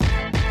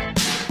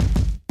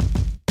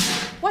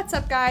What's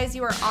up, guys?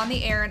 You are on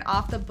the air and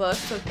off the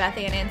books with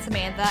Bethann and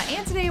Samantha,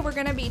 and today we're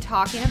going to be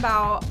talking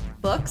about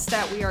books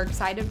that we are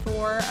excited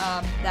for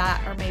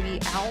that are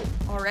maybe out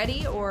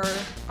already or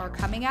are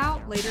coming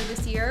out later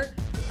this year.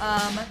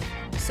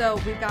 So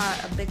we've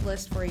got a big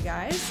list for you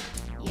guys.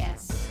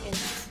 Yes,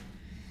 it's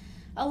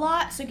a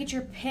lot, so get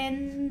your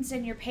pens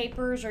and your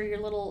papers or your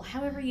little,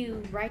 however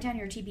you write down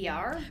your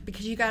TBR.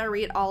 Because you got to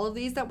read all of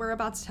these that we're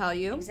about to tell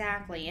you.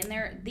 Exactly,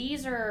 and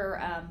these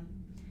are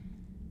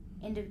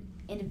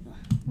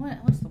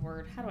what's the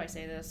word? How do I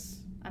say this?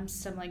 I'm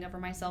stumbling over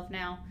myself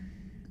now.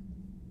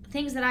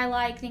 Things that I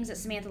like, things that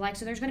Samantha likes.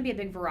 So there's going to be a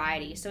big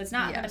variety. So it's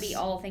not going to be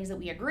all things that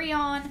we agree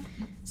on.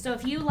 So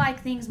if you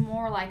like things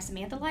more like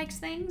Samantha likes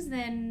things,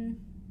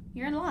 then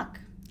you're in luck.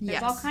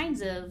 There's all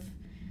kinds of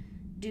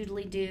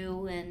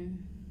doodly-doo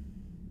and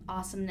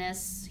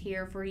awesomeness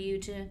here for you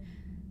to,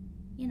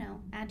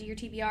 add to your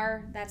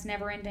TBR. That's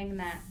never-ending,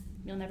 that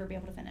you'll never be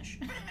able to finish.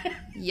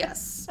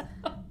 Yes.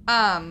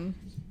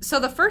 So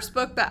the first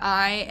book that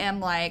I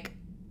am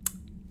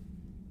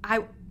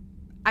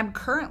I'm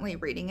currently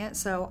reading it,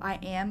 so I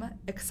am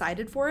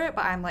excited for it,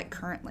 but I'm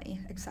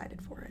currently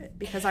excited for it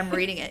because I'm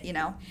reading it,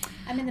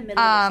 I'm in the middle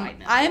of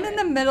excitement. I am in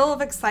the middle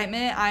of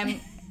excitement. I'm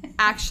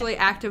actually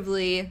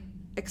actively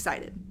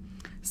excited.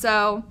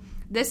 So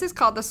this is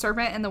called The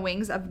Serpent and the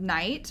Wings of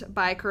Night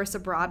by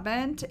Carissa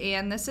Broadbent,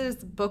 and this is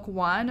book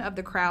 1 of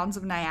the Crowns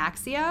of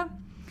Nyaxia.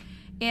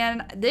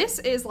 And this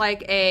is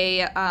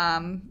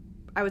I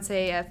would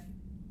say a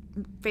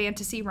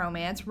fantasy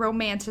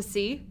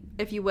romantasy,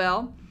 if you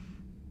will.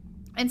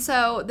 And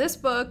so this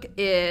book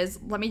is,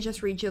 let me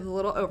just read you the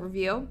little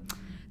overview.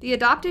 The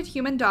adopted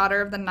human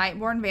daughter of the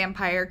Nightborn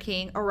vampire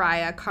king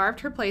Oriah carved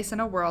her place in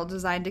a world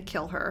designed to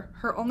kill her.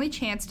 Her only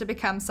chance to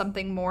become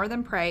something more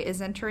than prey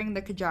is entering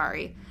the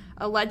Kajari,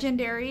 a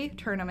legendary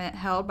tournament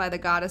held by the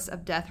goddess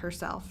of death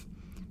herself.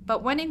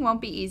 But winning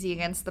won't be easy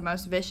against the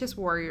most vicious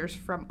warriors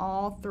from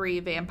all 3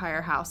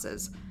 vampire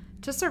houses.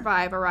 To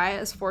survive, Oriah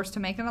is forced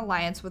to make an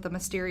alliance with a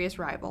mysterious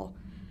rival.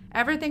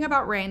 Everything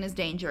about Rain is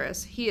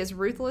dangerous. He is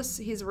ruthless.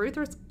 He's a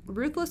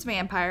ruthless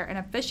vampire, an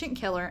efficient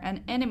killer,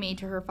 an enemy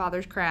to her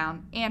father's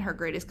crown, and her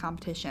greatest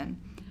competition.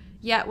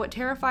 Yet, what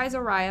terrifies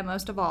Oriah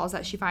most of all is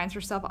that she finds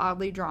herself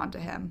oddly drawn to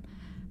him.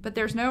 But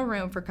there's no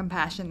room for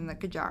compassion in the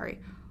Kajari.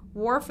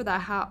 War for the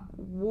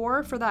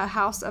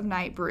House of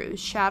Night brews,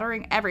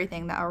 shattering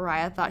everything that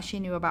Oriah thought she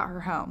knew about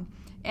her home.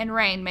 And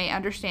Rain may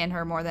understand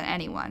her more than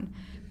anyone.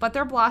 But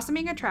their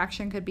blossoming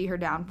attraction could be her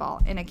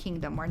downfall in a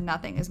kingdom where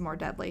nothing is more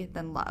deadly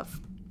than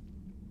love.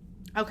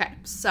 Okay,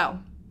 so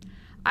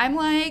I'm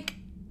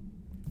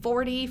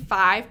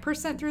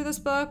 45% through this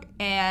book,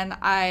 and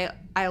I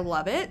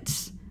love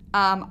it.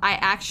 I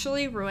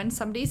actually ruined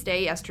somebody's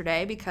day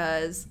yesterday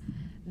because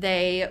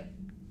they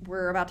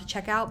were about to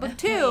check out book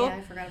 2. Yeah,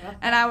 I forgot about that.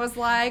 And I was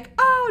like,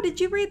 oh, did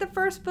you read the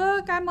first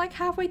book? I'm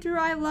halfway through.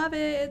 I love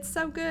it. It's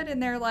so good.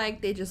 And they're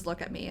they just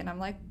look at me, and I'm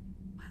like,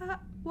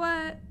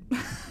 what?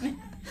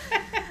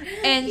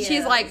 And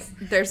she's like,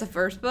 there's a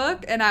first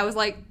book, and I was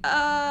like,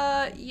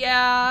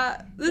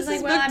 yeah, this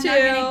is book 2. I'm not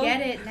gonna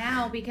get it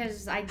now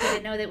because I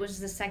didn't know that was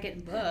the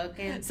second book,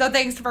 and so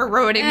thanks for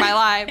ruining my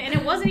life. And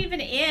it wasn't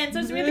even in,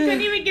 so Samantha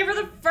couldn't even give her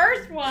the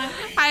first one.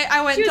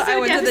 I went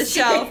to the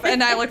shelf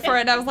and I looked for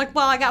it, and I was like,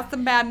 well, I got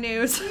some bad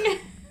news.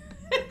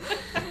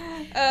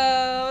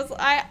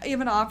 I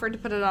even offered to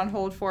put it on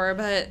hold for her,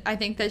 but I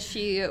think that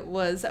she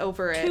was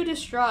over it. Too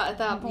distraught at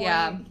that point.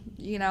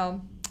 Yeah,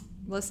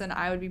 listen,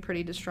 I would be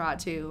pretty distraught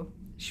too.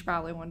 She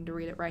probably wanted to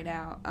read it right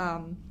now.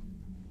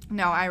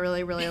 No, I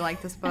really, really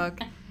like this book.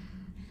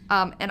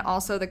 And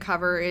also the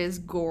cover is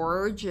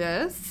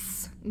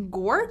gorgeous.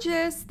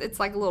 Gorgeous. It's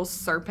like a little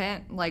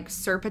serpent,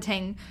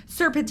 serpenting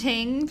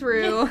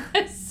through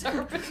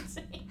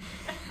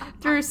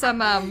through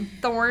some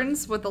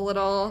thorns with a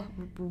little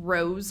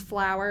rose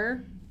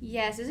flower.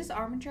 Yes, is this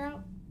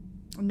Armentrout?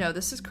 No,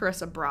 this is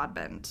Carissa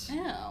Broadbent.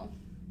 Oh.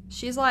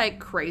 She's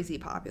crazy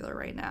popular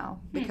right now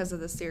because of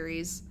the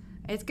series.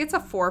 It gets a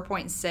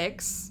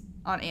 4.6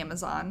 on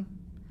Amazon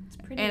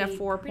and a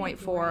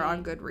 4.4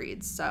 on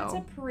Goodreads. So that's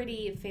a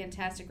pretty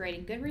fantastic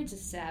rating. Goodreads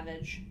is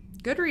savage.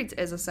 Goodreads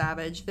is a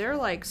savage. They're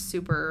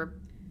super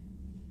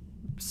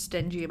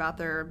stingy about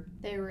their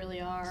they really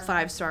are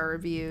 5-star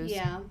reviews.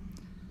 Yeah.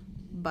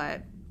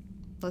 But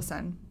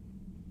listen,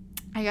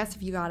 I guess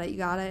if you got it, you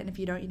got it, and if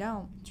you don't, you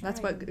don't.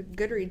 That's what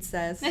Goodreads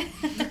says.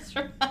 That's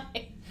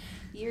right.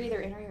 You're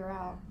either in or you're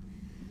out.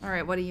 All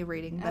right, what are you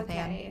reading, Bethann?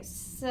 Okay,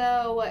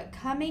 so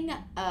coming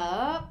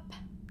up,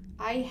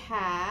 I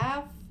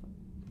have...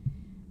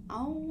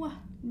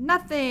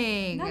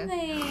 Nothing.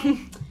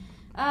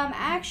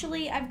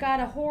 Actually, I've got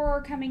a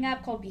horror coming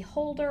up called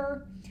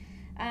Beholder.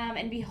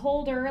 And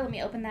Beholder, let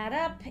me open that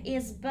up,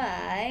 is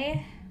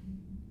by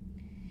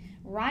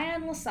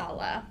Ryan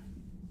LaSala.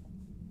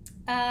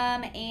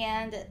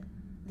 And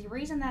the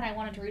reason that I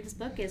wanted to read this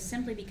book is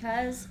simply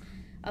because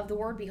of the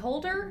word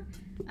beholder.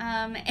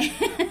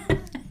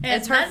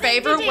 It's her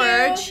favorite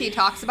word. She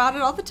talks about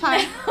it all the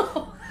time.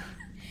 No.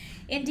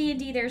 In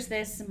D&D, there's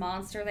this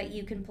monster that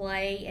you can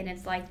play, and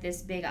it's like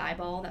this big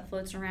eyeball that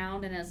floats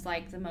around, and it's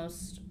like the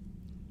most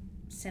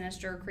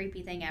sinister,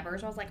 creepy thing ever.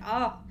 So I was like,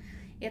 oh,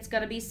 it's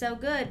going to be so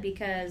good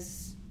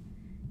because,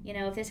 you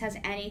know, if this has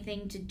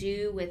anything to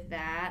do with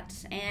that,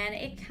 and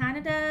it kind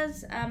of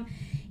does.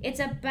 It's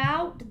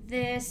about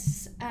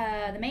this,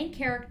 the main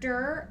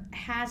character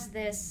has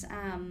this,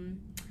 how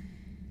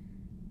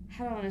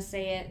do I want to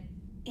say it?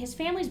 His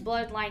family's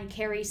bloodline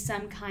carries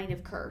some kind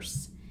of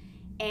curse.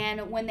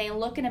 And when they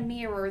look in a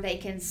mirror, they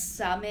can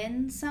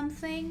summon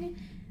something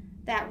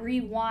that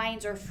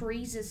rewinds or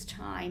freezes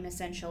time,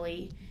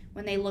 essentially,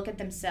 when they look at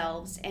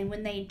themselves. And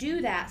when they do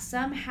that,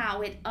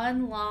 somehow it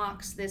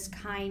unlocks this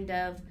kind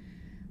of,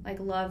 like,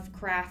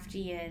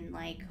 Lovecraftian,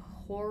 like,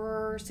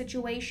 horror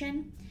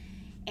situation.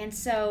 And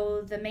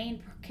so the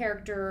main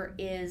character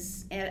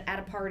is at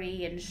a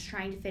party and just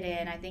trying to fit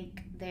in. I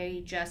think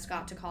they just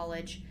got to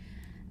college.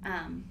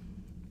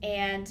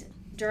 And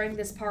during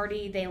this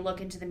party, they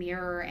look into the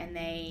mirror and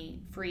they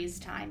freeze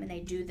time and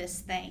they do this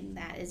thing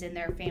that is in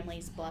their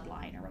family's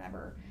bloodline or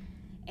whatever.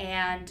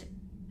 And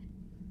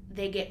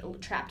they get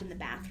trapped in the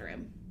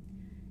bathroom.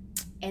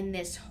 And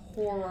this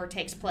horror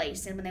takes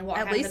place. And when they walk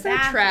out of the bathroom... At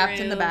least they're trapped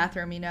in the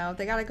bathroom, you know.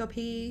 They gotta go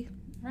pee.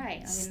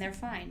 Right. I mean, they're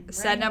fine.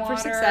 Setting up for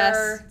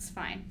success. It's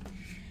fine.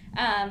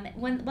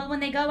 When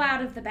they go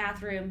out of the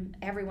bathroom,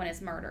 everyone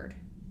is murdered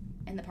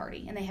in the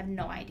party. And they have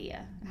no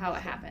idea how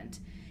it happened.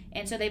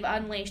 And so they've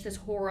unleashed this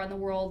horror on the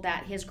world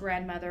that his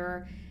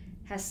grandmother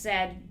has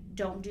said,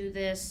 don't do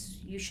this.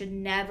 You should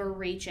never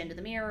reach into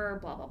the mirror,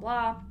 blah, blah,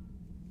 blah.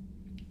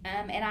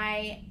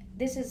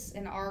 This is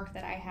an arc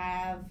that I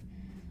have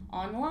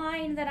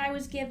online that I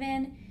was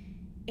given.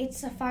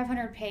 It's a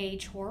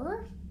 500-page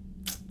horror.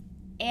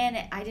 And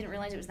I didn't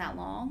realize it was that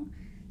long.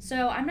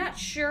 So I'm not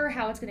sure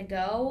how it's going to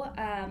go.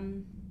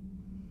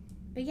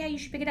 But yeah, you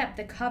should pick it up.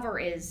 The cover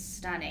is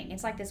stunning.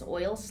 It's like this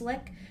oil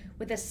slick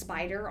with a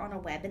spider on a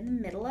web in the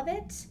middle of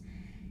it.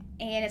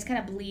 And it's kind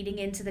of bleeding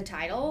into the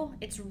title.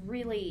 It's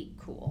really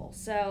cool.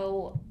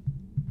 So,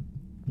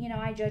 you know,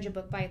 I judge a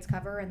book by its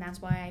cover, and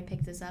that's why I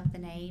picked this up, the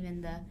name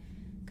and the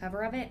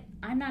cover of it.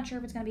 I'm not sure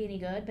if it's going to be any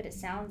good, but it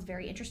sounds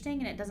very interesting,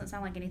 and it doesn't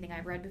sound like anything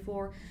I've read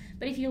before.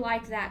 But if you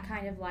like that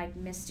kind of, like,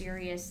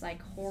 mysterious,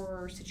 like,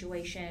 horror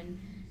situation,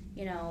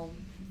 you know,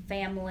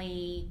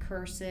 family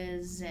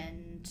curses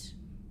and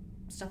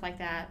stuff like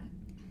that,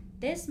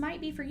 this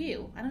might be for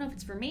you. I don't know if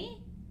it's for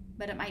me,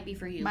 but it might be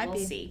for you. We'll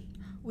see.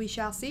 We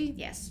shall see.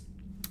 Yes.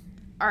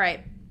 All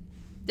right.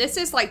 This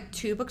is like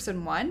 2 books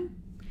in one,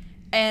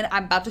 and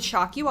I'm about to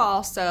shock you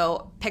all,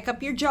 so pick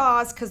up your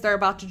jaws because they're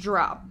about to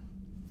drop.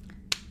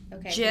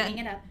 Okay, picking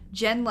it up.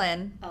 Jen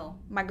Lynn. Oh.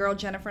 My girl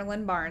Jennifer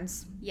Lynn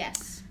Barnes.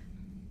 Yes.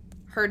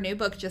 Her new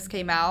book just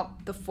came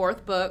out, the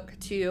 4th book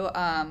to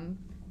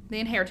the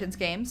Inheritance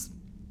Games.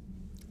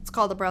 It's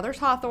called The Brothers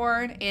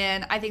Hawthorne,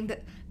 and I think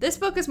that this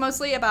book is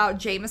mostly about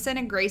Jameson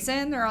and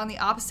Grayson. They're on the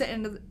opposite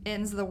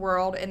ends of the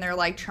world, and they're,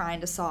 like,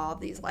 trying to solve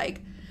these,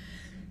 like,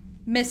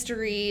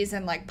 mysteries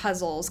and, like,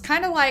 puzzles.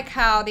 Kind of like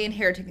how the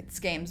Inheritance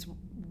Games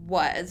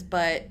was,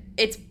 but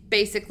it's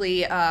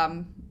basically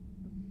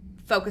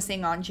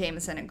focusing on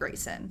Jameson and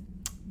Grayson.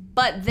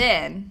 But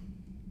then,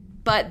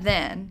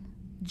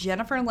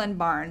 Jennifer Lynn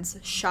Barnes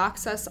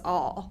shocks us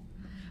all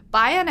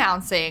by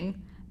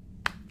announcing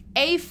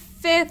a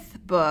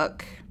 5th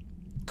book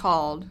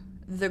called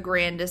The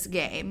Grandest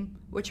Game,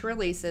 which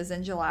releases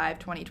in July of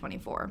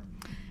 2024.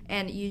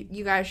 And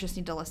you guys just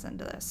need to listen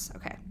to this.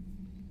 Okay,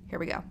 here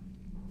we go.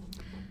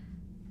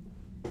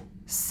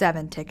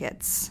 7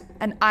 tickets,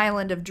 an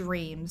island of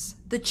dreams,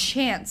 the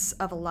chance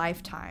of a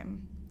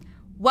lifetime.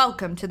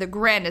 Welcome to The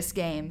Grandest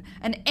Game,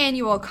 an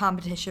annual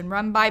competition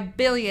run by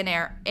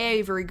billionaire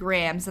Avery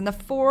Grahams and the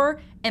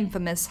 4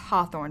 infamous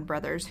Hawthorne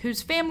brothers,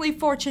 whose family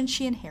fortune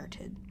she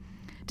inherited.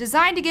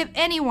 Designed to give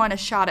anyone a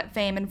shot at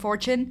fame and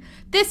fortune,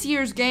 this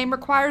year's game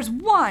requires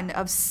 1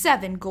 of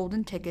 7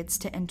 golden tickets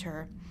to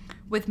enter.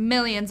 With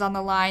millions on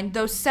the line,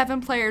 those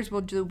 7 players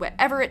will do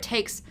whatever it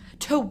takes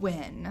to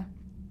win.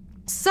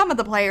 Some of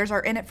the players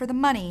are in it for the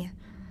money,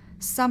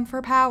 some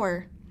for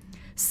power,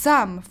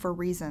 some for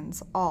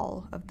reasons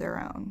all of their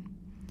own.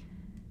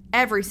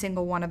 Every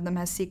single one of them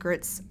has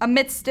secrets.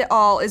 Amidst it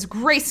all is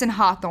Grayson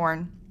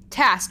Hawthorne,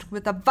 tasked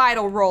with a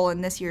vital role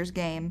in this year's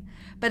game.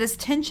 But as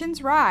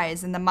tensions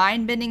rise and the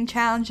mind-bending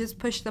challenges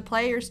push the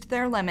players to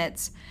their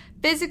limits,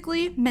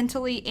 physically,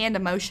 mentally, and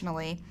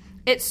emotionally,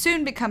 it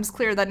soon becomes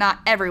clear that not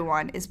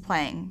everyone is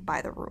playing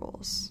by the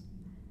rules.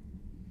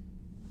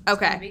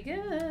 Okay. It's gonna be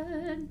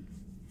good.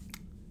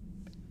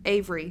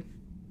 Avery.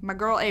 My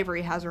girl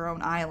Avery has her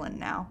own island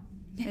now.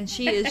 And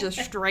she is just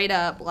straight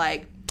up,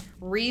 like,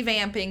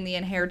 revamping the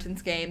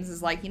Inheritance Games.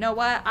 Is like, you know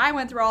what? I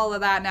went through all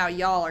of that. Now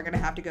y'all are going to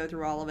have to go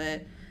through all of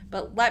it.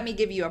 But let me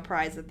give you a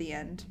prize at the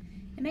end.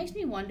 It makes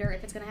me wonder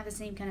if it's going to have the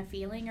same kind of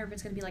feeling or if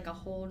it's going to be like a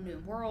whole new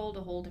world,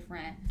 a whole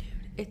different... Dude,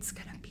 it's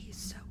going to be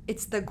so...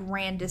 It's the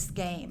grandest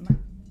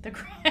game.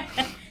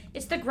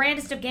 It's the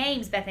grandest of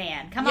games,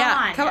 Bethann. Come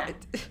on. Come on.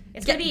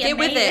 It's going to be get amazing.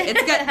 With it.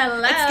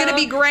 It's going to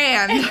be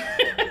grand.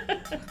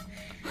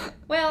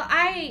 Well,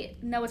 I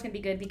know it's going to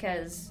be good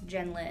because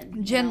Jen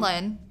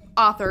Lin,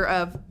 author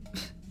of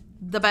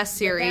the best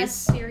series. The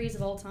best series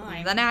of all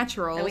time. The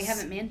Naturals. That we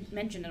haven't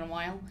mentioned in a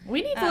while.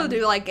 We need to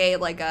do like a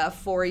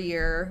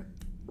 4-year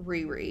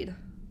reread.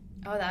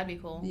 Oh, that'd be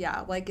cool.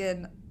 Yeah, like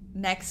in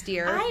next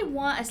year. I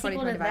want a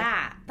sequel to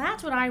that.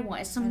 That's what I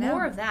want. Is some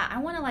more of that. I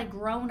want a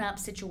grown up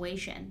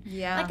situation.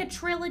 Yeah. Like a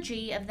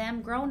trilogy of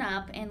them grown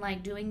up and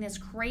doing this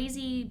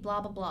crazy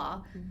blah blah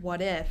blah.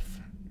 What if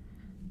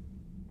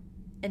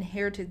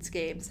Inheritance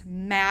Games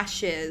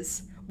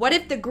mashes? What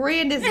if the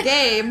grandest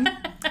game,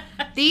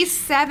 these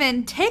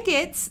 7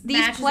 tickets, these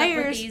matches players,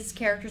 up with these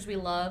characters we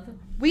love.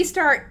 We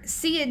start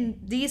seeing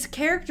these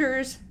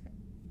characters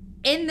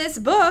in this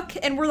book,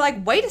 and we're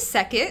like, wait a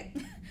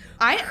second.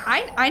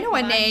 I know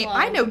a name.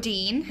 I know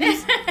Dean.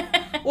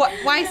 What?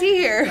 Why is he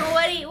here?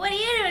 What are you doing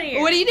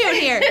here? What are you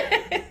doing here?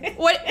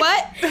 What?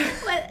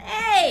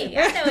 Hey,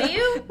 I know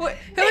you. Who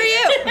are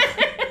you?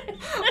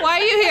 Why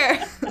are you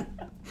here?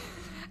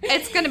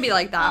 It's going to be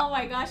like that. Oh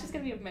my gosh, it's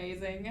going to be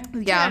amazing.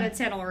 Yeah. 10 out of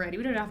 10 already.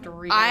 We don't have to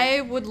read it.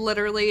 I would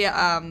literally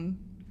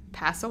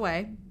pass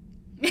away.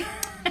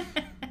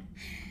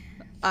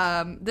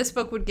 This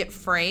book would get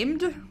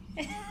framed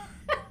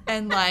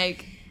and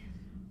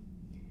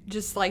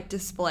just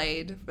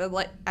displayed,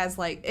 but as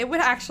it would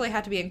actually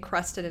have to be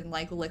encrusted in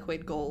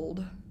liquid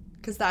gold,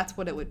 because that's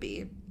what it would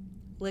be.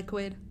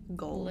 Liquid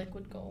gold.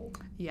 Liquid gold.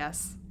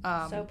 Yes.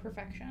 So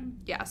perfection.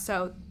 Yeah.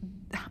 So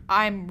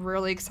I'm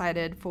really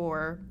excited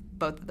for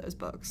both of those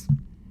books.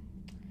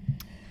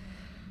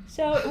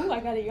 So,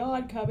 I got a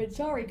yawn coming.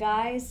 Sorry,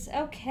 guys.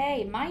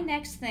 Okay, my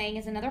next thing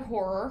is another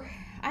horror.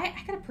 I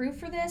got approved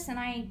for this, and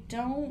I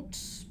don't,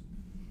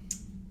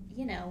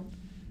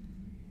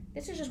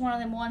 this is just one of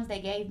them ones they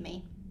gave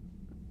me.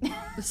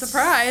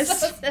 Surprise.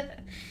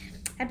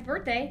 Happy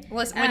birthday.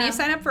 Listen, when you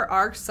sign up for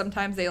ARCs,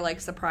 sometimes they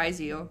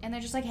surprise you. And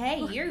they're just like, hey,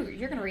 you're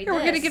going to read this.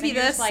 We're going to give you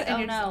this.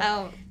 And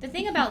no. The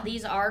thing about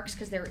these ARCs,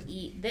 because they're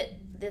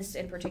this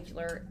in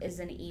particular is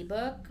an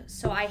ebook,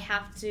 so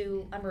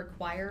I'm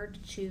required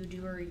to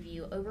do a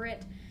review over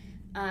it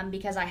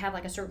because I have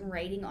a certain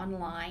rating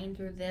online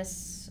through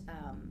this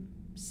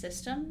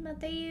system that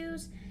they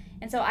use,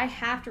 and so I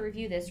have to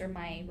review this or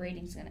my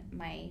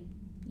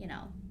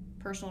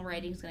personal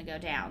rating's gonna go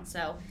down.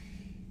 So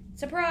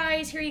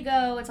surprise, here you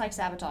go. It's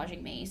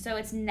sabotaging me. So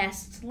it's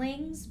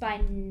Nestlings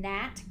by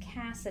Nat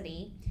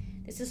Cassidy.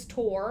 This is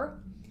Tor.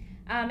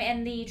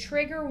 And the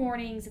trigger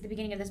warnings at the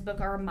beginning of this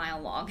book are a mile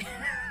long.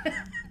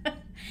 I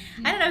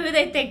don't know who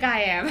they think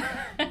I am.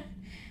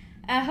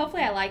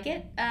 Hopefully I like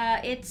it.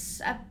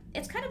 It's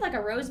kind of like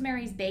a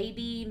Rosemary's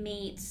Baby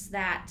meets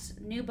that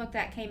new book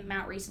that came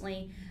out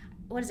recently.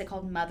 What is it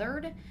called?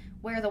 Mothered?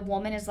 Where the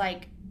woman is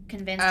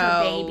convinced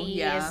her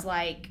baby is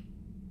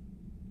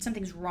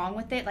something's wrong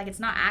with it.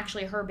 It's not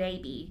actually her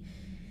baby.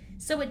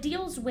 So it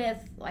deals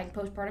with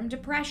postpartum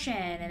depression,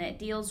 and it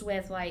deals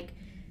with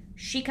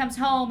she comes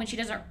home and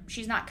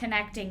she's not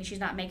connecting, she's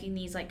not making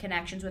these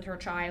connections with her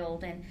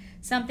child, and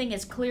something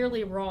is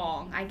clearly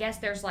wrong. I guess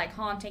there's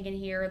haunting in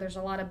here. There's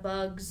a lot of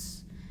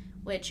bugs,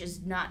 which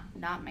is not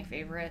my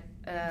favorite.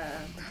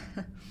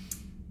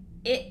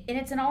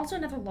 It's also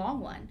another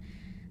long one.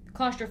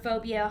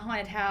 Claustrophobia,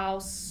 haunted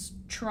house,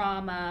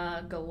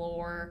 trauma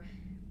galore.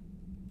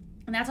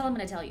 And that's all I'm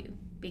going to tell you,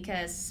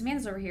 because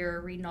Samantha's over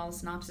here reading all the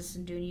synopsis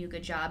and doing you a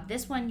good job.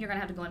 This one, you're going to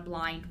have to go in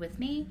blind with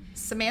me.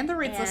 Samantha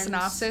reads the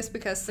synopsis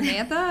because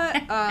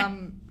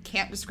Samantha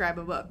can't describe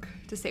a book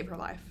to save her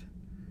life.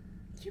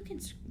 You can.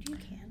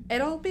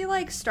 It'll be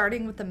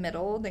starting with the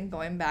middle, then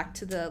going back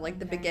to the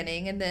the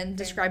beginning, and then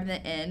describing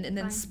the end, and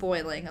then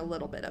spoiling a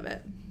little bit of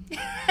it.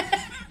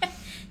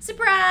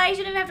 Surprise!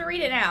 You didn't have to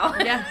read it now.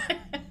 Yeah.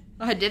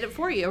 I did it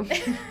for you.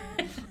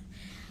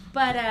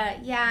 But,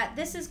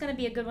 this is going to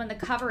be a good one. The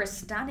cover is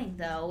stunning,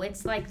 though.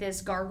 It's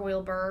this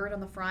gargoyle bird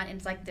on the front,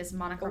 and it's this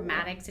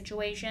monochromatic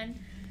situation.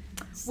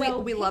 So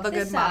we love a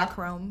good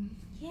monochrome.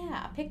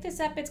 Yeah, pick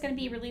this up. It's going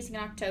to be releasing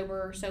in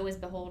October. So is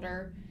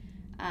Beholder.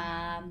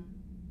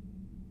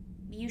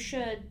 You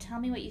should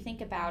tell me what you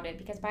think about it,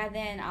 because by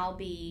then I'll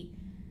be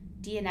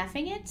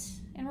DNFing it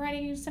and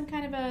writing some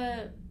kind of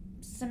a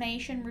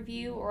summation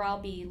review, or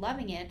I'll be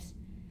loving it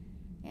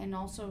and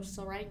also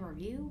still writing a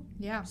review.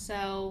 Yeah.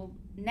 So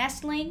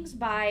Nestlings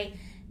by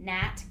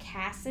Nat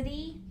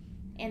Cassidy,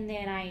 and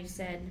then I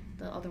said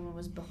the other one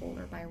was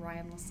Beholder by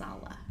Ryan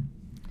LaSala.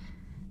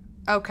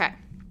 Okay.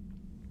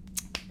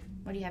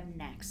 What do you have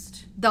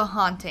next? The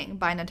Haunting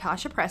by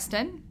Natasha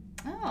Preston.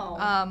 Oh.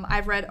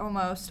 I've read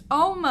almost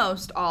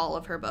all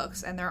of her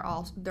books, and they're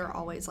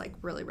always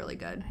really, really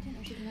good. I didn't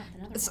know she came out with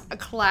another It's one. a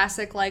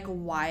classic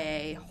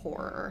YA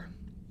horror.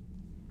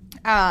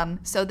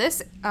 So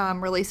this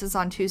releases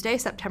on Tuesday,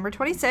 September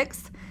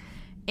 26th,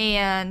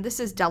 and this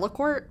is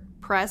Delacorte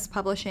Press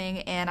Publishing,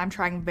 and I'm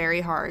trying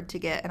very hard to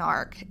get an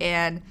ARC,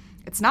 and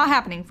it's not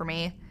happening for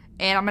me,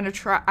 and I'm gonna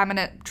try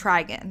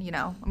again,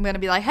 I'm gonna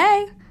be like,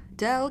 hey,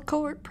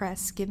 Delacorte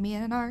Press, give me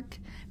an ARC,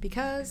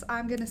 because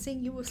I'm going to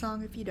sing you a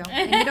song if you don't.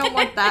 And you don't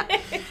want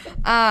that.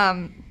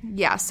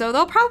 Yeah, so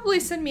they'll probably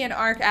send me an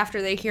ARC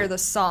after they hear the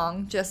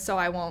song, just so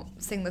I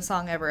won't sing the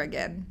song ever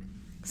again.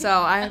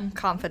 So I'm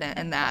confident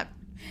in that.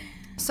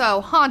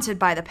 So, haunted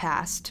by the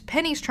past,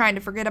 Penny's trying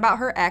to forget about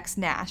her ex,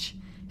 Nash.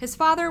 His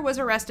father was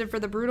arrested for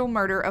the brutal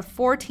murder of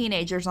 4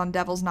 teenagers on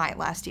Devil's Night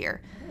last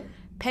year.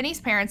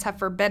 Penny's parents have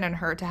forbidden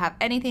her to have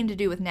anything to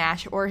do with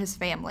Nash or his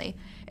family.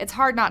 It's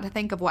hard not to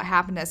think of what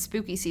happened as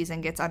spooky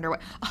season gets underway.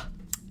 Oh,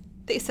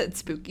 they said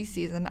spooky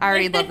season. I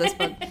already love this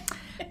book.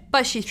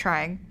 But she's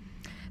trying.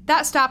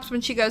 That stops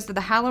when she goes to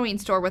the Halloween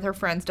store with her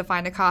friends to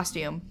find a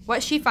costume.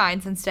 What she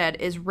finds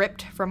instead is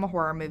ripped from a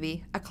horror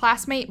movie. A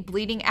classmate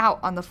bleeding out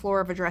on the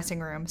floor of a dressing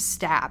room,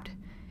 stabbed.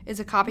 Is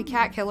a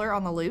copycat killer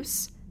on the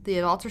loose? The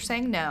adults are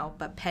saying no,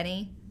 but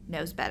Penny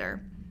knows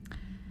better.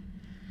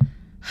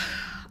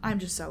 I'm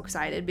just so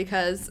excited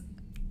because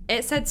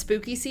it said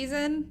spooky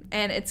season,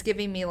 and it's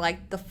giving me,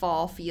 like, the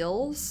fall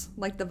feels,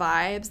 like the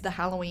vibes, the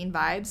Halloween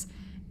vibes.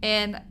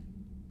 And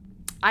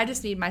I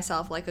just need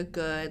myself, like, a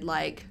good,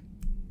 like,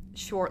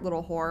 short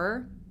little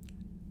horror.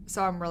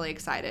 So I'm really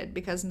excited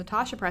because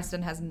Natasha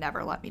Preston has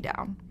never let me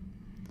down.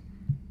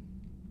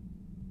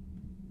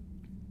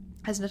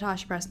 Has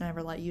Natasha Preston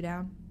ever let you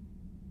down?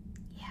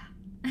 Yeah.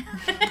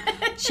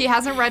 She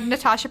hasn't read a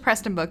Natasha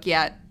Preston book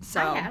yet, so.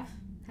 I have.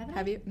 Haven't I?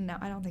 Have you? No,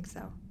 I don't think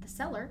so. The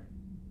Cellar.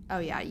 Oh,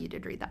 yeah, you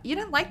did read that. You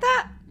didn't like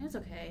that? It's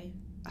okay.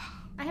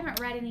 I haven't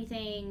read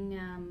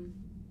anything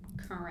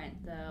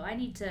current, though. I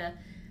need to...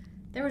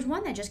 There was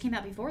one that just came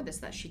out before this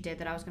that she did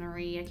that I was going to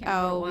read. I can't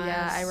remember what it was.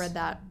 Yeah, I read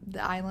that.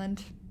 The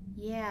Island.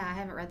 Yeah, I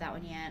haven't read that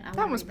one yet. That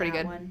one was pretty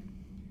good.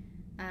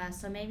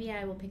 So maybe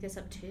I will pick this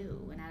up,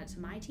 too, and add it to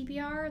my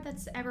TBR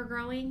that's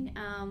ever-growing.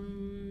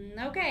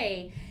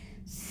 Okay.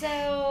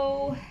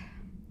 So...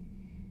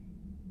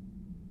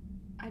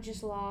 I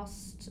just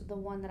lost the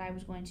one that I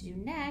was going to do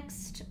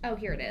next. Oh,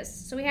 here it is.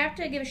 So we have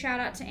to give a shout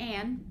out to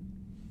Anne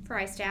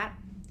Freistat,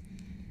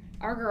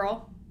 our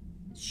girl.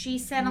 She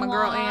sent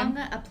along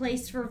A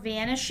Place for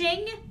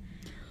Vanishing,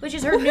 which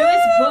is her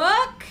newest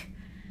book.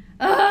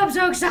 Oh, I'm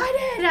so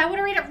excited. I want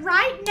to read it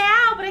right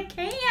now, but I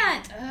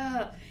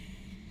can't.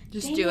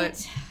 Just do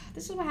it.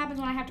 This is what happens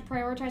when I have to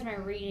prioritize my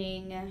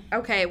reading.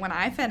 Okay, when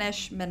I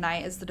finish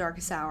Midnight is the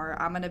Darkest Hour,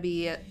 I'm going to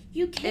be in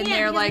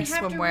there because like we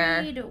have swimwear.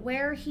 To read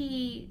where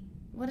he...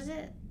 What is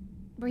it?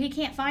 Where He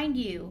Can't Find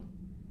You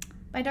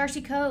by Darcy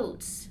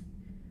Coates,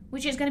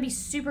 which is going to be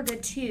super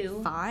good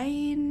too.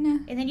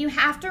 Fine. And then you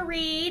have to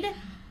read.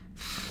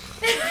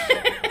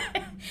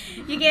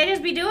 You can't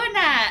just be doing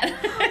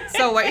that.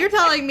 So what you're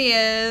telling me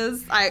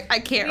is I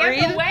can't read.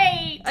 You have to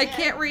wait. I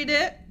can't read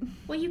it.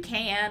 Well, you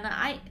can.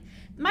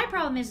 My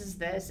problem is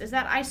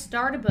that I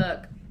start a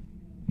book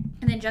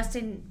and then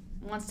Justin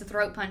wants to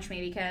throat punch me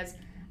because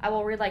I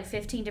will read like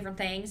 15 different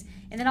things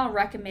and then I'll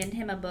recommend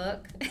him a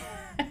book.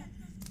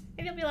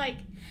 And he'll be like,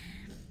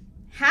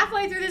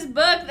 halfway through this book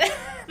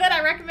that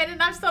I recommended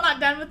and I'm still not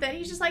done with it.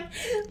 He's just like,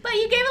 but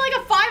you gave it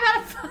like a 5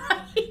 out of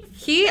 5.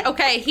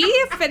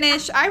 He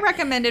finished, I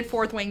recommended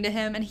Fourth Wing to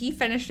him and he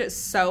finished it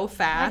so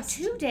fast.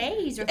 Like 2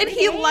 days or 3 days.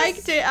 And he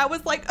liked it. I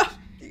was like, oh,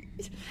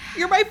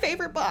 you're my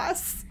favorite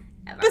boss.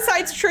 Ever.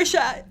 Besides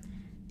Trisha.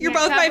 You're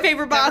both my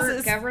favorite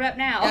bosses. Cover it up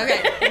now.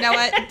 Okay, you know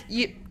what?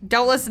 You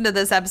don't listen to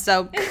this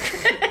episode.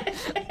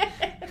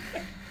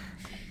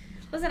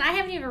 Listen, I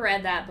haven't even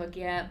read that book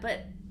yet,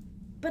 but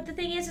the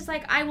thing is, it's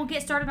like I will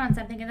get started on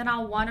something and then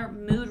I'll want to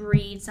mood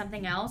read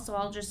something else, so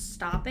I'll just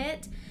stop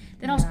it.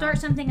 Then I'll start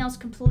something else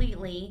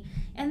completely,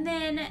 and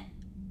then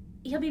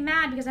he'll be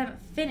mad because I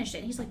haven't finished it.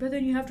 And he's like, but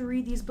then you have to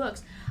read these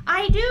books.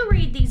 I do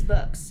read these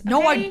books. Okay?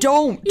 No, I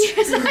don't.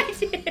 Yes, I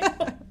do.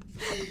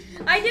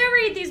 I do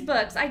read these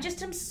books. I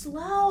just am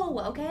slow,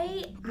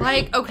 okay?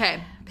 Like,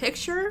 okay,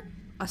 picture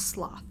a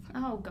sloth.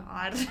 Oh,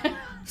 God.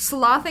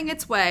 Slothing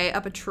its way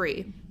up a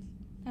tree.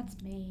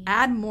 That's me.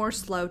 Add more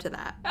slow to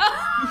that.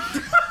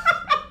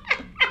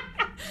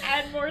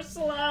 Add more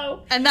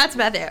slow. And that's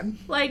Bethann.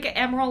 Like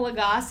Emerald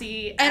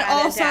Lagasse. And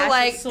also,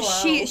 like,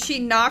 she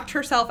knocked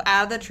herself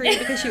out of the tree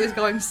because she was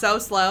going so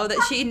slow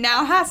that she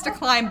now has to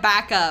climb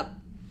back up.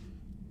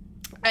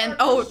 And,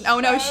 oh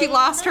no, she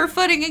lost her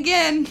footing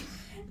again.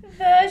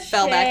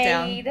 Fell back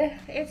down.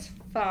 It's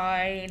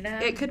fine.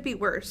 It could be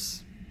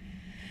worse.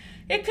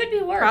 It could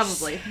be worse.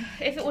 Probably.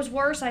 If it was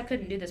worse, I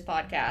couldn't do this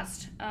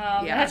podcast.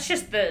 That's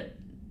just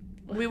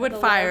we would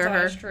fire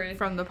her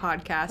from the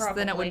podcast. Probably.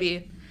 Then it would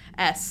be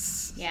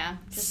S. Yeah,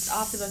 just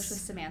off the books with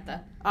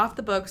Samantha. Off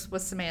the books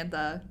with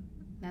Samantha.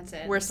 That's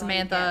it. Where That's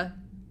Samantha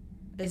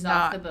is not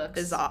off the books.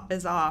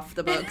 Is off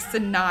the books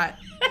and not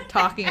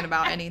talking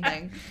about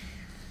anything.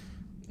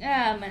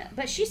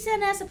 But she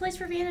sent us A Place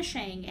for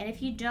Vanishing, and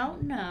if you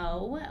don't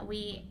know,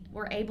 we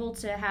were able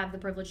to have the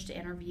privilege to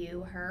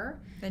interview her.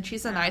 And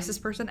she's the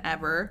nicest person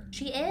ever.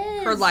 She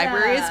is. Her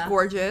library is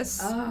gorgeous.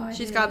 Oh,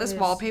 She's got this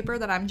wallpaper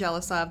that I'm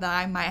jealous of that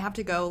I might have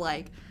to go,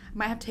 like, I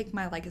might have to take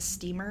my, like, a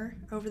steamer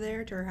over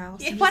there to her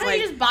house. Yeah, why don't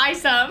you just buy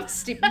some?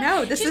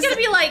 No, this She's going to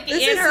be, like,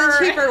 this is the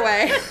cheaper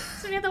way.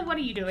 Samantha, what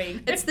are you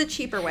doing? It's the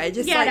cheaper way.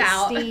 Just, Get like,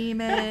 out.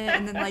 steam it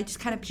and then, like, just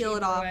kind of peel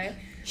it off.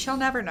 She'll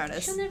never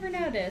notice. She'll never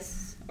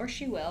notice. Or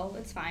she will.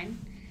 It's fine.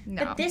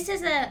 No. But this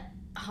is a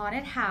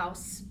haunted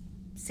house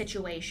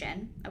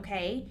situation,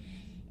 okay?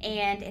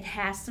 And it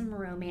has some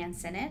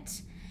romance in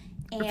it.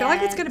 And I feel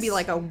like it's gonna be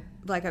like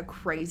a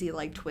crazy,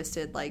 like,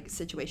 twisted, like,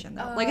 situation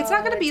though. Like, it's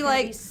not gonna be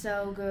like, be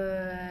so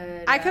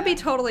good. I could be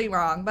totally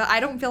wrong, but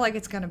I don't feel like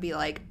it's gonna be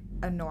like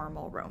a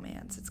normal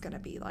romance. It's gonna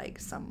be like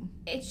some.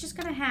 It's just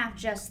gonna have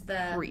just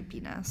the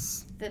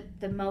creepiness.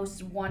 The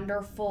most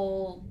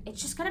wonderful.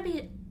 It's just gonna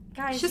be,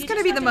 guys. It's just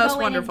gonna be the most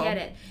wonderful. Get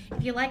it.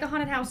 If you like a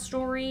haunted house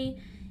story,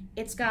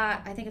 it's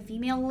got, I think, a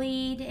female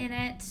lead in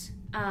it.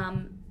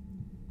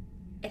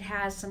 It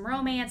has some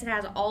romance. It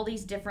has all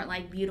these different,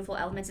 like, beautiful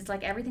elements. It's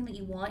like everything that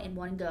you want in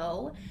one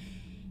go.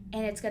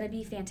 And it's going to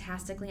be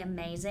fantastically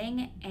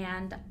amazing.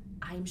 And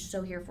I'm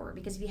so here for it.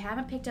 Because if you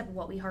haven't picked up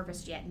What We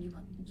Harvest yet, and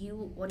you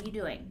what are you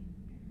doing?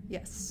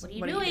 Yes. What are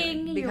you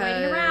doing? You're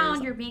waiting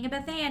around. You're being a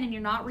Bethann, and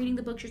you're not reading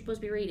the books you're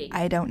supposed to be reading.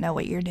 I don't know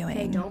what you're doing.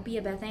 Okay, don't be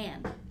a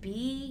Bethann.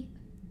 Be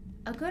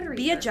a good reader.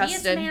 Be a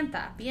Justin. Be a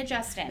Samantha. Be a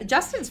Justin.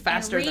 Justin's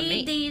faster than me.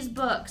 Read these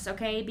books,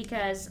 okay?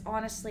 Because,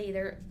 honestly,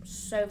 they're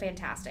so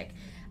fantastic.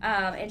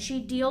 And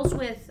she deals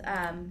with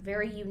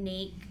very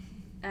unique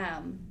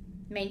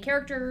main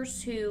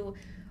characters who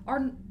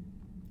are...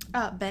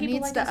 Ben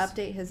needs to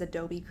update his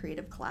Adobe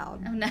Creative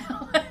Cloud. Oh, no.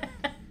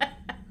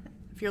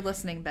 If you're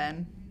listening,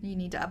 Ben, you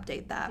need to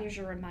update that. Here's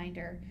your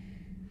reminder.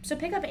 So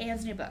pick up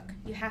Anne's new book.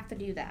 You have to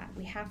do that.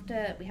 We have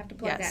to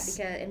plug that, because,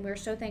 and we're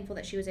so thankful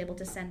that she was able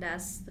to send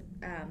us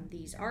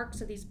these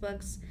arcs of these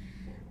books.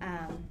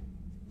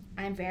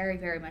 I'm very,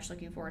 very much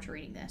looking forward to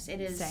reading this.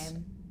 It is...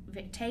 Same.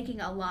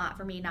 Taking a lot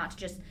for me not to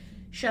just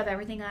shove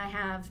everything I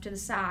have to the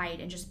side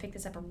and just pick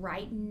this up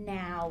right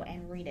now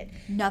and read it.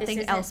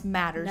 Nothing else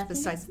matters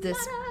besides this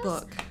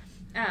book.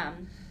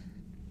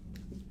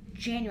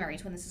 January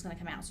is when this is going to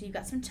come out, so you've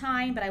got some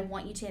time, but I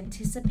want you to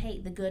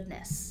anticipate the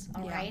goodness,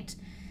 all right?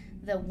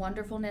 The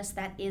wonderfulness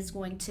that is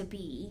going to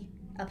be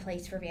A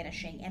Place for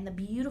Vanishing, and the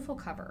beautiful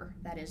cover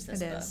that is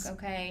this book,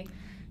 okay?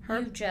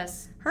 Her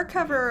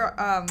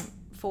cover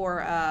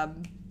for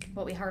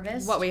What We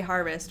Harvest? What We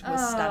Harvest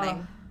was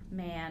stunning.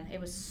 Man, it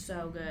was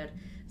so good.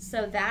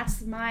 So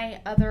that's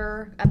my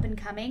other up and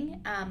coming.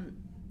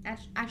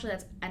 Actually,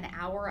 that's an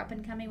hour up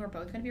and coming. We're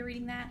both going to be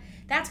reading that.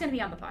 That's going to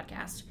be on the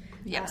podcast.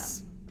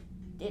 Yes.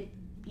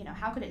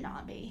 How could it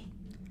not be?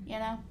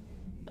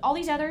 All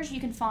these others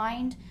you can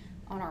find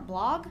on our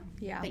blog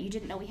that you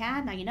didn't know we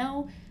had. Now you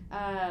know.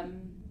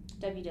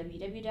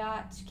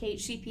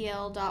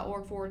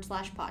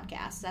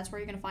 www.khcpl.org/podcast. That's where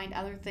you're going to find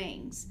other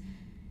things.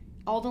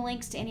 All the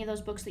links to any of those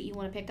books that you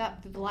want to pick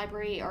up through the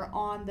library are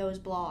on those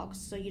blogs,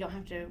 so you don't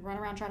have to run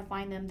around trying to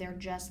find them. They're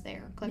just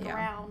there. Click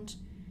around.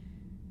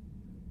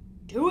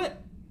 Do it.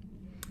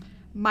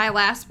 My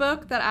last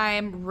book that I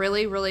am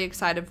really, really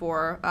excited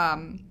for,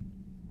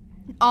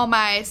 all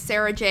my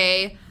Sarah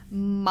J.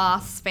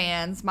 Maas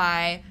fans,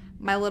 my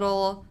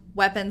little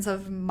weapons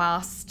of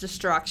mass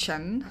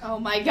destruction. Oh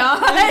my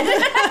god.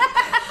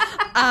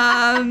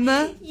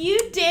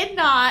 You did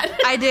not.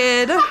 I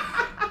did.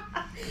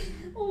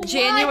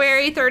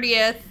 January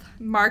 30th.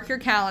 Mark your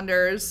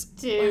calendars.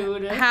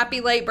 Dude. Happy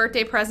late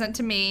birthday present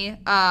to me.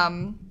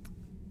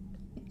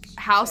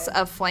 House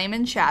of Flame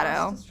and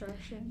Shadow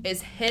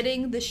is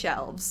hitting the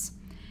shelves.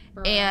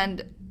 Bro.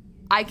 And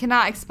I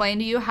cannot explain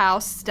to you how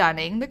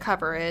stunning the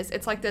cover is.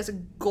 It's like this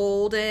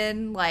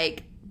golden,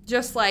 like,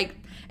 just like,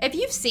 if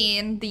you've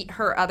seen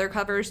her other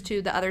covers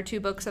to the other two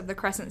books of the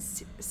Crescent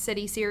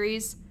City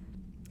series,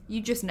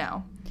 you just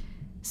know.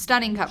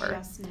 Stunning cover.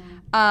 Just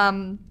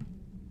know.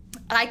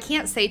 I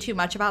can't say too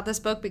much about this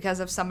book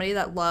because if somebody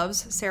that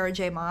loves Sarah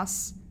J.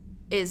 Maas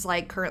is,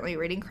 like, currently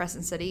reading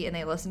Crescent City and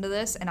they listen to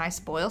this and I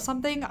spoil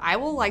something, I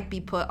will, like, be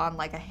put on,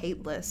 like, a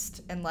hate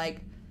list and, like,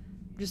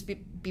 just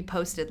be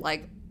posted,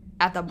 like,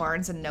 at the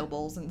Barnes and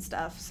Nobles and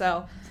stuff.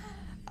 So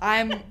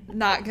I'm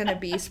not going to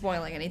be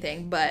spoiling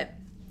anything, but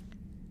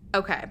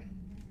okay.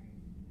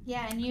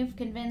 Yeah, and you've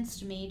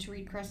convinced me to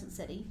read Crescent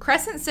City.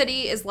 Crescent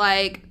City is,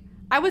 like,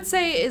 I would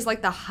say is,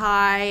 like, the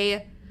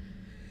high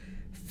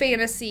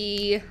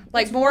fantasy,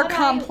 like, it's more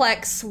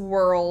complex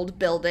world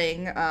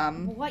building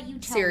what you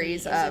tell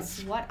series me of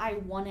is what I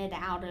wanted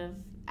out of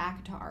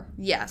ACOTAR.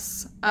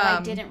 Yes. That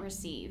I didn't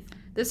receive.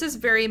 This is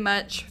very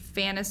much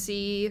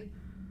fantasy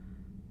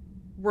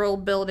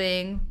world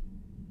building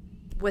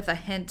with a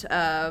hint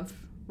of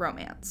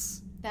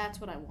romance.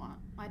 That's what I want.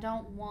 I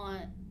don't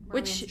want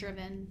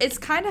romance-driven. It's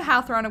kind of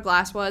how Throne of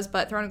Glass was,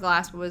 but Throne of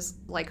Glass was,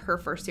 like, her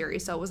first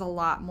series, so it was a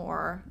lot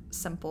more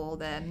simple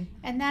than...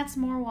 And that's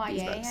more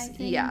YA, I think.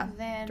 Yeah.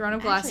 Than, Throne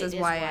of Glass is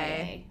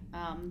YA.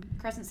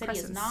 Crescent City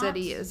is not. Crescent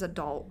City is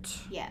adult.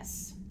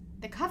 Yes.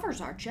 The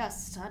covers are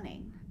just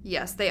stunning.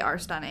 Yes, they are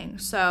stunning.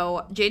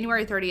 So,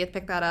 January 30th,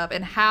 pick that up.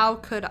 And how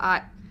could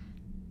I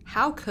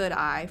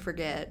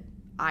forget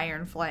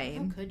Iron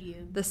Flame? How could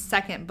you? The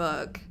second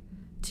book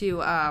to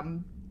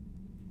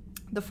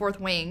The Fourth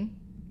Wing.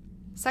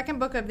 Second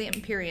book of the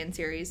Empyrean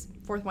series,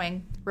 Fourth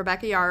Wing,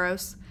 Rebecca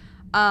Yarros.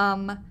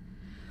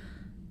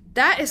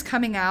 That is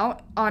coming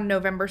out on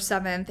November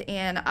 7th,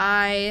 and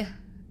I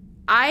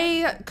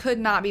I could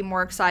not be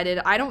more excited.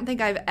 I don't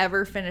think I've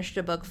ever finished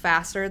a book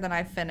faster than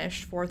I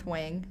finished Fourth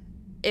Wing.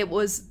 It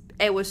was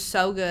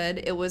so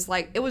good. It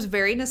was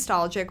very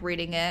nostalgic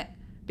reading it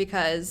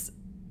because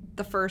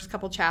the first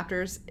couple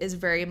chapters is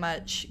very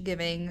much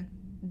giving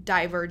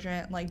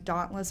Divergent, like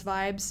Dauntless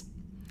vibes.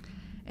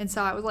 And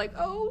so I was like,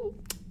 oh,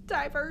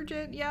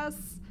 Divergent,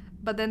 yes.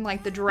 But then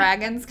like the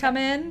dragons come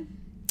in.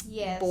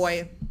 Yes.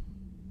 Boy,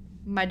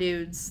 my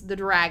dudes, the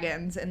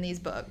dragons in these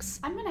books.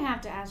 I'm going to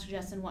have to ask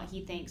Justin what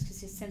he thinks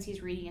since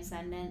he's reading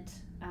Ascendant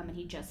and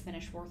he just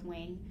finished Fourth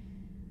Wing.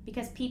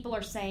 Because people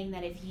are saying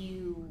that if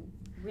you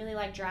really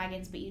like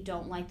dragons but you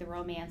don't like the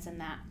romance and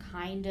that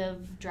kind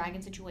of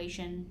dragon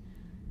situation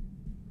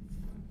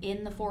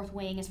in the Fourth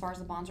Wing as far as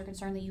the bonds are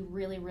concerned, that you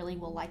really, really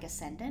will like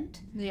Ascendant.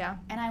 Yeah.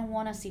 And I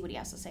want to see what he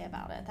has to say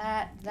about it.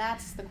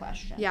 That's the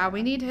question. Yeah,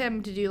 we need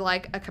him to do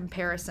like a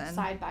comparison.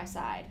 Side by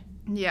side.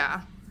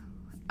 Yeah.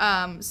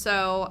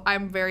 So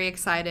I'm very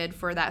excited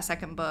for that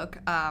second book,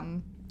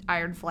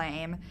 Iron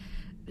Flame,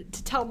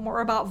 to tell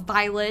more about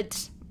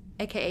Violet,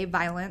 aka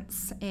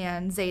Violence,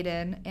 and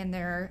Xaden in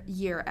their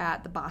year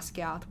at the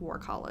Basquiat War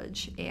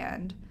College.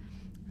 And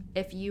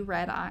if you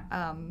read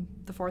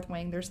The Fourth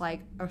Wing, there's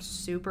like a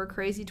super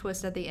crazy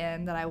twist at the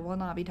end that I will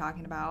not be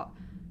talking about.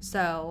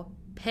 So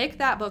pick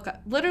that book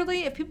up.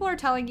 Literally, if people are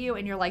telling you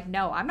and you're like,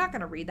 no, I'm not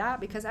going to read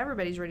that because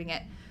everybody's reading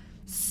it,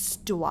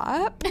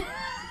 stop.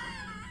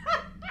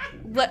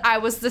 But I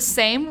was the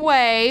same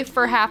way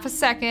for half a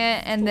second,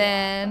 and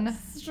then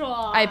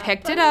I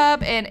picked it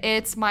up, and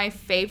it's my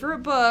favorite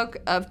book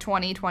of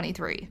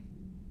 2023.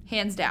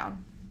 Hands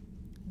down.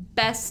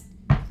 Best.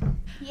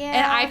 Yeah.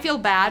 And I feel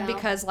bad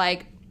because,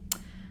 like,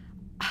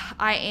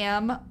 I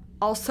am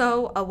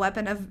also a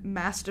weapon of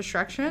mass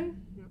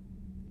destruction.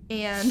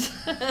 And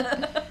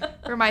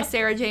for my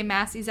Sarah J.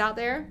 Massies out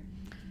there.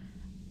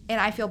 And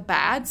I feel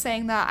bad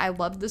saying that I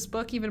love this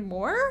book even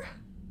more.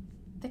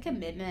 The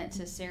commitment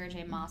to Sarah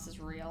J. Maas is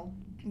real.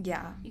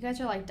 Yeah. You guys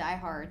are like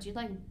diehards. You'd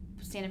like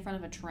stand in front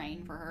of a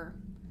train for her.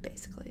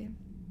 Basically.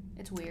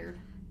 It's weird.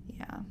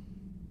 Yeah.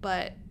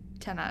 But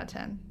 10 out of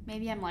 10.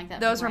 Maybe I'm like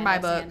that Those for are my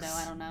books.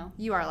 Sando. I don't know.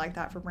 You are like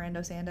that for Brando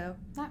Sando.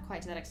 Not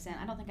quite to that extent.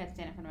 I don't think I'd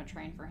stand in front of a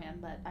train for him,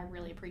 but I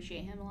really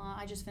appreciate him a lot.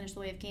 I just finished The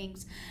Way of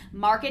Kings.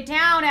 Mark it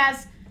down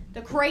as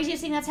the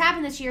craziest thing that's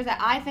happened this year, that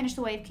I finished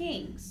The Way of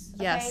Kings.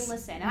 Okay, yes.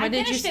 Listen. When I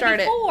did finished you start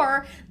it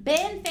before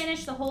Ben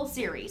finished the whole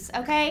series.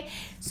 Okay?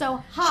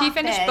 So, she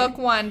finished book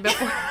 1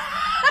 before.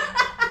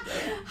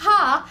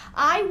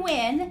 I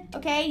win.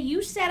 Okay?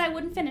 You said I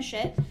wouldn't finish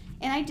it,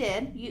 and I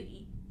did.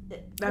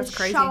 That's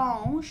crazy.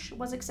 Challenge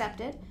was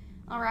accepted.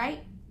 All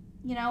right?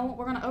 You know,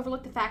 we're going to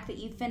overlook the fact that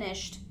you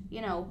finished,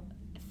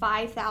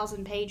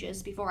 5,000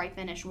 pages before I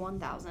finished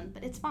 1,000,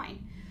 but it's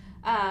fine.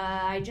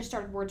 I just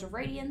started Words of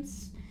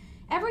Radiance.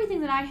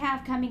 Everything that I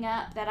have coming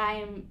up that I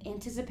am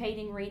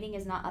anticipating reading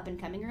is not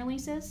up-and-coming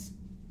releases.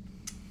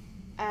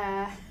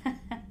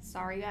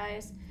 Sorry,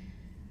 guys.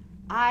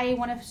 I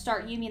want to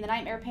start Yumi and the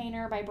Nightmare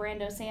Painter by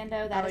Brando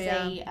Sando. That is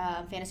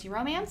a fantasy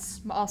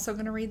romance. I'm also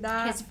going to read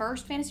that. His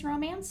first fantasy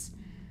romance.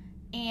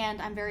 And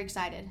I'm very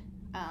excited.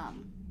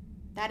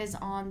 That is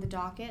on the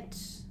docket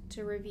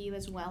to review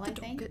as well, I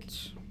think.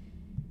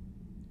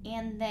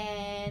 And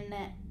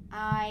then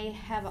I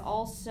have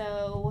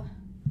also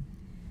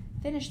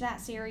finished that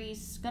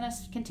series. Gonna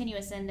continue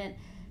Ascendant.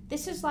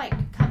 This is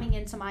like coming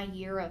into my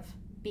year of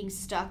being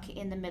stuck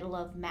in the middle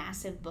of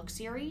massive book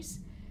series,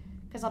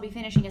 because I'll be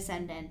finishing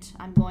Ascendant.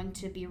 I'm going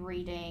to be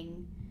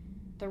reading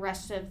the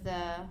rest of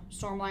the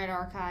Stormlight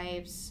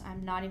Archives.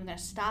 I'm not even going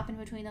to stop in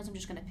between those. I'm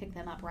just going to pick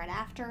them up right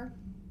after,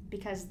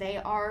 because they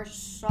are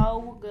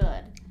so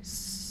good.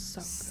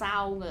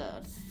 So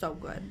good. So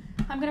good.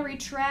 I'm going to read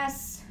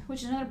Tress,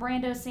 which is another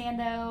Brando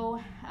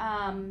Sando.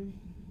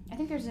 I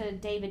think there's a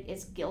David,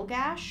 it's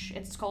Gilgash.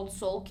 It's called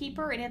Soul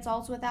Keeper, and it's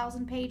also a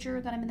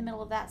 1,000-pager that I'm in the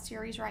middle of that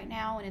series right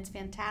now, and it's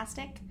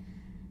fantastic.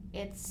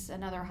 It's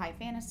another high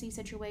fantasy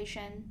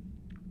situation.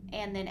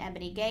 And then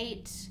Ebony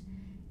Gate.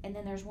 And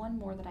then there's one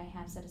more that I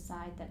have set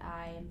aside that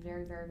I am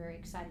very, very, very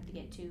excited to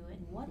get to.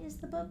 And what is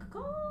the book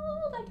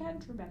called? I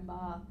can't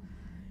remember.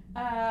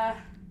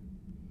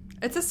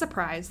 It's a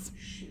surprise.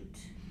 Shoot.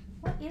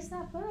 What is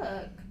that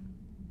book?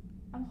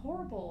 I'm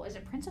horrible. Is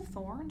it Prince of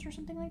Thorns or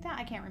something like that?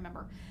 I can't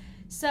remember.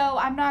 So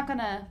I'm not going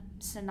to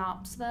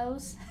synopsis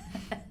those.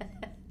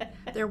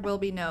 There will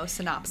be no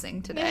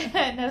synopsing today.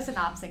 No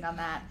synopsing on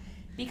that,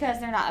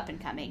 because they're not up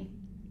and coming.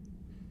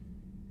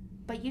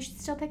 But you should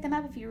still pick them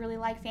up if you really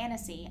like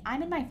fantasy.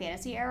 I'm in my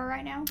fantasy era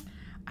right now.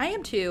 I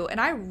am too, and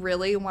I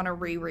really want to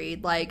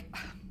reread. Like,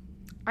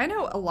 I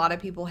know a lot of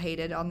people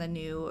hated on the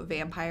new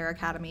Vampire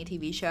Academy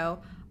TV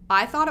show.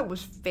 I thought it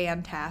was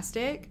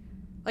fantastic.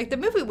 Like, the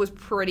movie was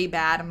pretty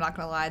bad. I'm not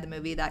going to lie. The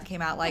movie that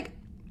came out like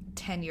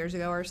 10 years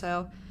ago or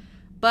so.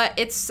 But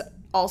it's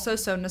also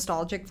so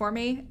nostalgic for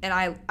me. And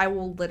I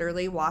will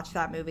literally watch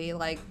that movie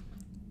like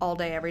all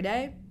day, every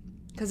day.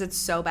 Because it's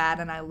so bad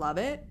and I love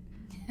it.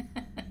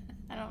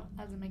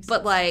 Doesn't make sense.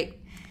 But like,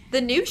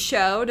 the new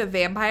show to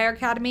Vampire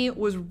Academy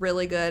was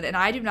really good. And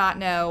I do not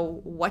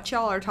know what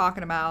y'all are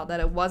talking about that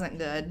it wasn't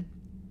good.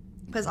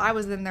 because I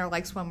was in there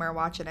like swimwear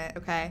watching it,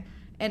 okay?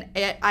 And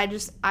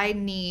I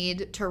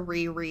need to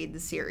reread the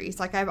series.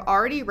 Like, I've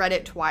already read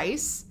it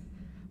twice,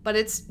 but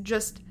it's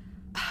just,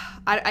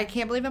 I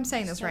can't believe I'm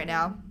saying this right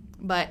now,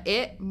 but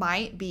it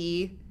might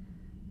be,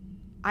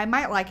 I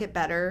might like it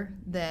better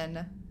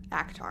than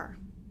Akhtar.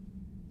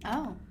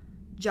 Oh.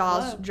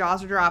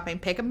 Jaws are dropping.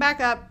 Pick them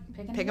back up.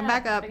 Pick them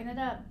back up. Picking it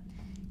up.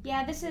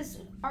 Yeah, and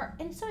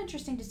it's so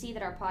interesting to see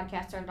that our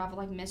podcast started off with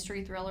like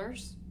mystery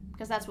thrillers,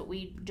 because that's what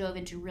we dove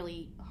into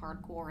really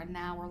hardcore, and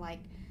now we're like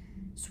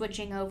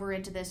switching over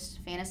into this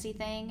fantasy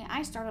thing.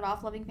 I started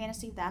off loving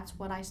fantasy. That's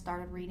what I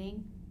started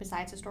reading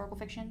besides historical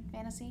fiction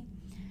fantasy.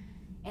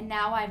 And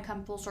now I've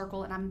come full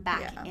circle and I'm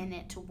back in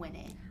it to win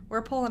it.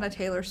 We're pulling a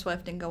Taylor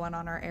Swift and going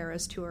on our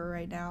Eras tour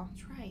right now.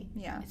 That's right.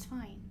 Yeah. It's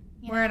fine.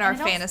 We're in our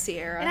fantasy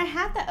era. And I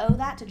have to owe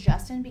that to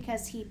Justin,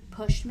 because he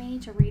pushed me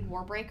to read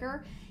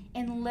Warbreaker.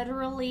 And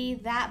literally,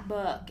 that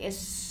book is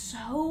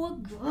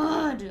so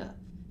good.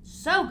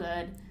 So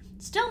good.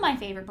 Still my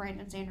favorite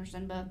Brandon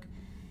Sanderson book.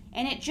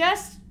 And it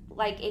just,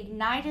 like,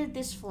 ignited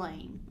this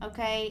flame,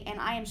 okay? And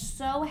I am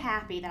so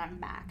happy that I'm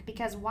back.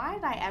 Because why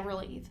did I ever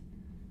leave?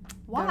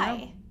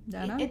 Why?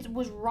 Don't know. It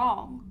was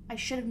wrong. I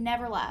should have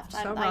never left.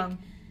 So wrong.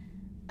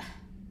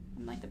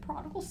 I'm like the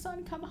prodigal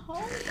son come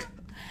home.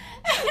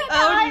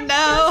 I'm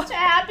just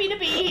happy to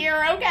be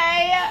here,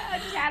 okay?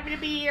 I'm just happy to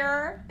be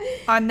here.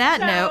 On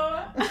that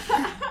note.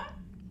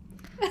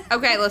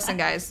 Okay, listen,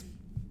 guys.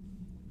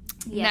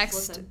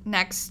 Yes,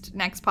 next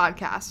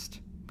podcast,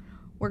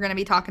 we're going to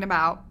be talking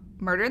about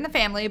Murder in the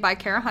Family by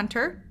Kara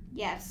Hunter.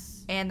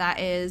 Yes. And that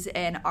is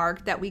an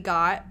arc that we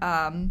got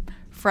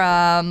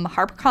from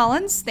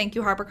HarperCollins. Thank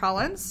you,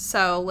 HarperCollins.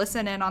 So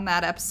listen in on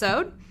that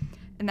episode.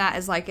 And that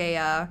is like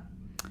a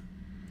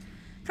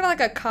kind of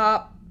like a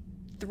cop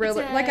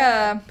thriller, like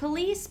a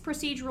police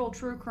procedural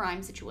true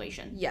crime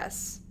situation.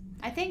 Yes.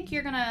 I think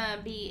you're gonna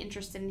be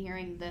interested in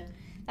hearing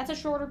that's a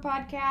shorter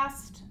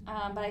podcast,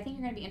 but I think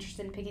you're gonna be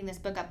interested in picking this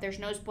book up. There's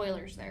no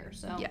spoilers there,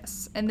 so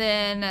yes. And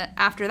then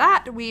after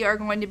that, we are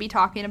going to be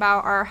talking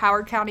about our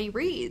Howard County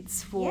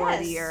reads for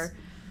the year.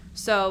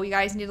 So you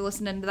guys need to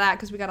listen into that,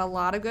 because we got a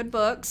lot of good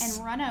books.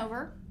 And run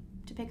over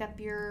to pick up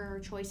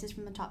your choices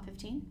from the top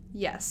 15.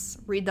 Yes,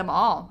 read them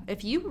all.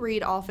 If you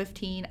read all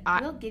 15,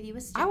 we'll give you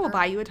a sticker. I will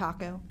buy you a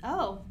taco.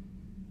 Oh,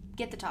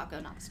 get the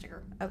taco, not the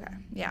sticker. Okay,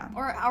 yeah.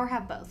 Or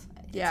have both.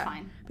 It's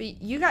fine. But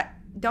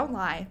don't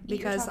lie,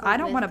 because I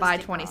don't want to buy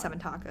 27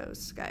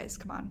 tacos, guys.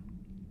 Come on.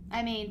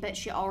 I mean, but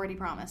she already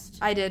promised.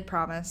 I did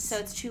promise. So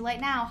it's too late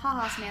now.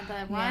 Haha,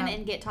 Samantha. Run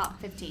and get top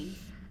 15.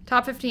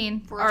 Top 15.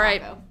 For a taco.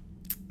 Right.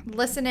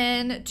 Listen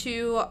in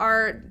to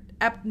our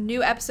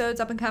new episodes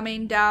up and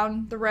coming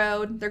down the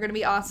road. They're going to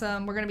be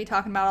awesome. We're going to be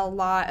talking about a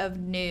lot of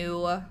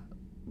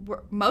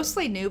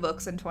mostly new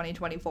books in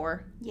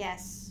 2024.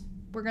 Yes.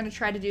 We're going to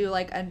try to do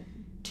like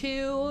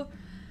 2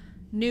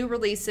 new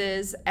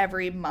releases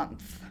every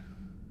month.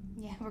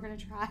 Yeah, we're going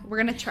to try.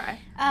 We're going to try.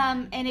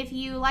 And if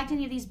you liked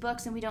any of these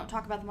books and we don't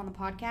talk about them on the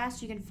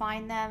podcast, you can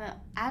find them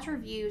as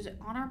reviews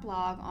on our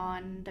blog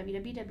on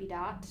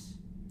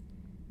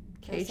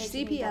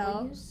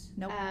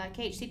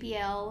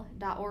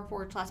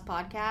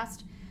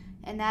khcpl.org/podcast.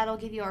 And that'll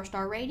give you our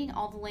star rating,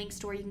 all the links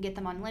to where you can get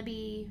them on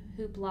Libby,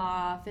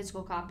 Hoopla,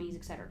 physical copies,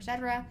 etc.,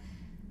 etc.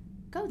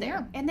 Go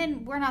there. Yeah. And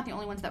then we're not the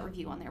only ones that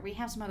review on there. We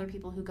have some other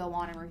people who go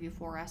on and review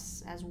for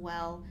us as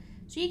well.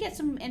 So you get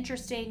some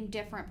interesting,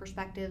 different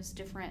perspectives,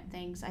 different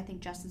things. I think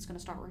Justin's going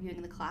to start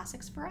reviewing the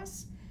classics for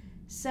us.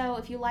 So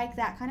if you like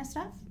that kind of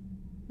stuff,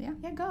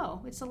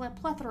 go. It's a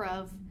plethora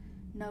of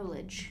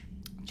knowledge.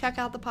 Check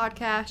out the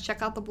podcast,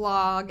 check out the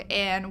blog,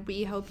 and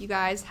we hope you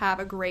guys have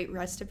a great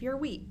rest of your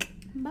week.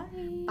 Bye.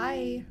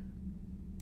 Bye.